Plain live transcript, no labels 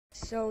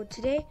So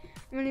today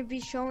I'm going to be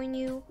showing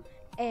you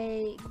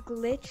a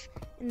glitch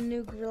in the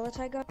new Gorilla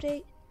Tag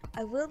update.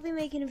 I will be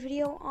making a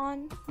video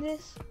on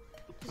this,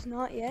 just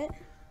not yet.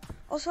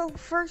 Also,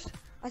 first,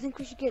 I think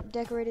we should get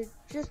decorated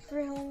just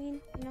for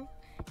Halloween, you know?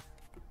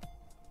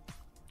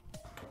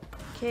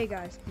 Okay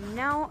guys,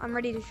 now I'm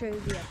ready to show you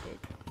the update.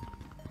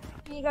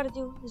 What you gotta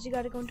do is you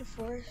gotta go into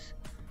Forest,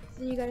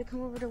 then you gotta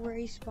come over to where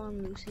you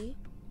spawn Lucy.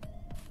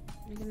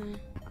 I'm gonna...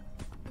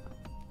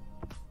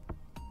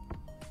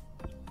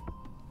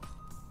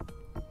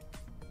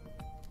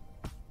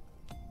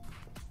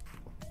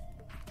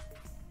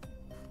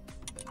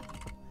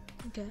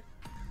 Okay.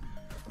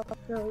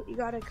 So you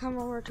gotta come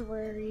over to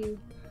where you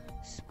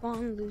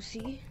spawn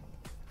Lucy.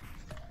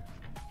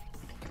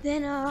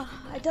 Then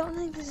I don't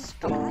think this is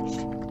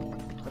patched,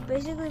 but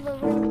basically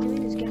what we're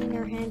doing is getting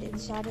our hand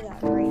inside of that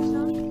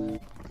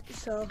gravestone.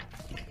 So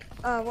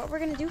what we're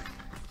gonna do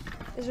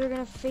is we're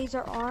gonna phase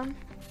our arm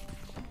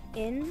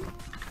in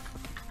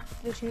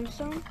the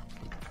tombstone.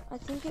 I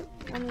think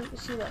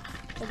see look,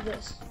 like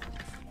this.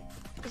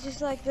 It's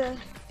just like the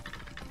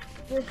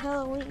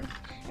Halloween,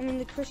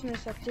 the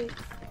Christmas update.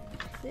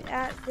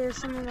 There's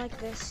something like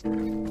this.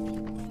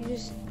 You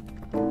just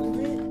put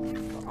it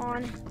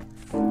on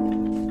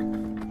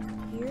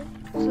here.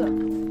 So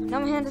now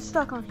my hand is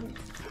stuck on here,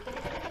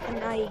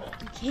 and I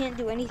can't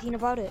do anything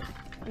about it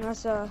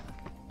unless I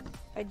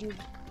do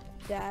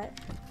that,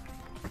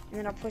 and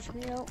then I'll push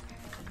me out.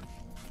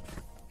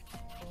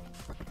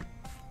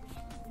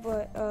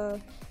 But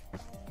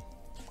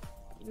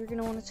you're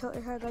gonna want to tilt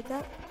your head like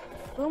that.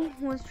 Boom.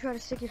 Once you try to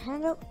stick your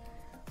hand out,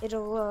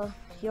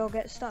 you'll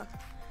get stuck.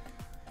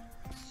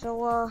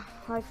 So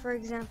like for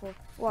example,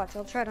 watch,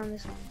 I'll try it on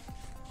this one.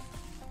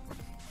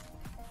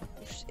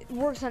 It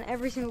works on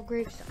every single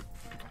gravestone.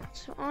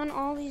 So on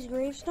all these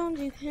gravestones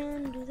you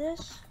can do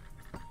this.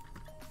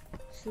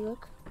 See,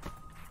 look.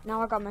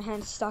 Now I got my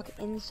hand stuck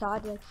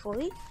inside, like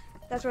fully.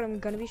 That's what I'm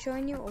gonna be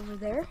showing you over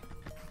there.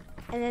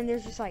 And then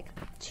there's just like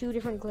 2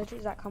 different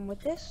glitches that come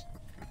with this.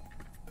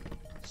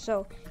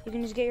 So you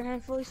can just get your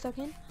hand fully stuck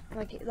in.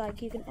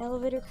 Like you can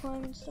elevator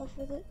climb and stuff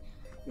with it.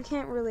 You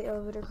can't really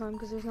elevator climb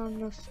because there's not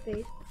enough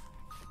space.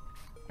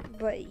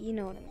 But you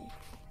know what I mean.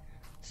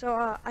 So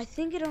I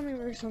think it only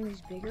works on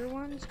these bigger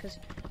ones because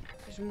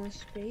there's more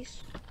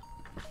space.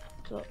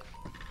 So look.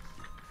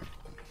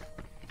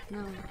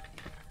 Now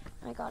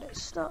I got it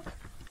stuck.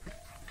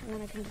 And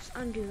then I can just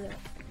undo that.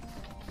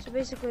 So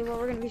basically what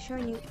we're going to be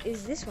showing you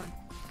is this one.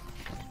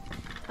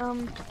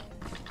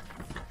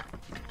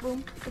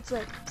 Boom.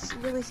 It's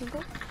really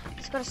simple.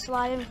 It's got to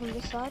slide in from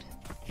this side.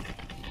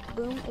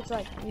 Boom. It's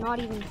like not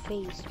even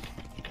phased.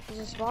 There's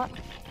a spot.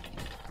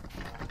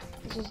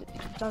 It just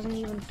doesn't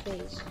even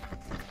phase.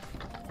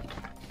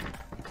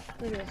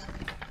 Look at this.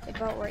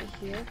 About right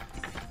here.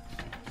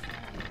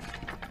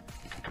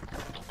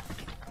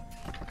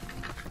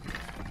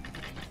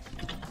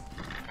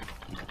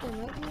 There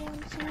might be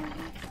one somewhere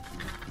here.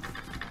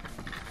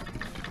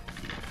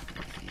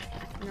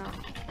 No.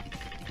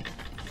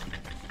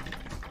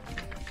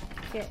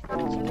 Okay, so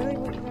really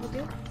what you gotta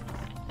do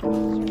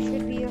is there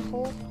should be a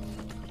hole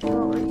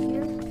about right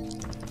here.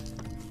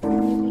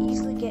 And you can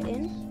easily get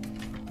in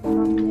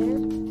from there.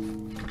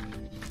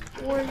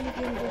 Or you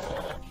can just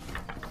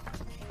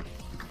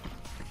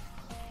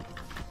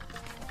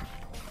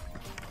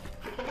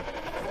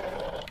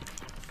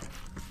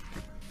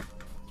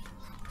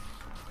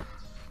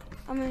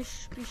I'm going to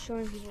be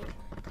showing people.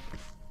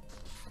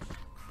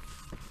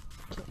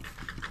 Okay.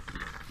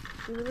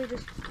 So really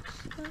just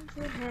slide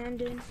your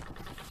hand in.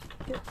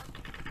 Here.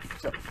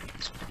 So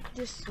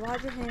just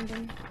slide your hand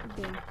in.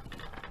 Boom.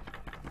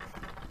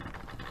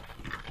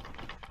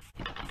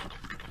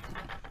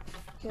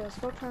 Okay, let's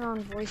go turn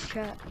on voice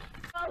chat.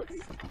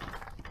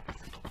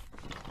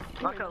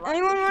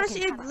 Anyone want to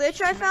see a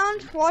glitch I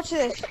found? Watch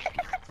this.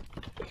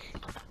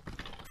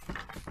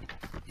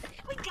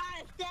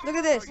 Look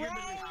at this.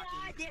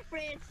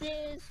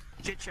 Differences.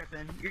 Shit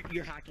tripping.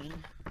 You're hacking.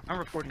 I'm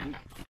recording you.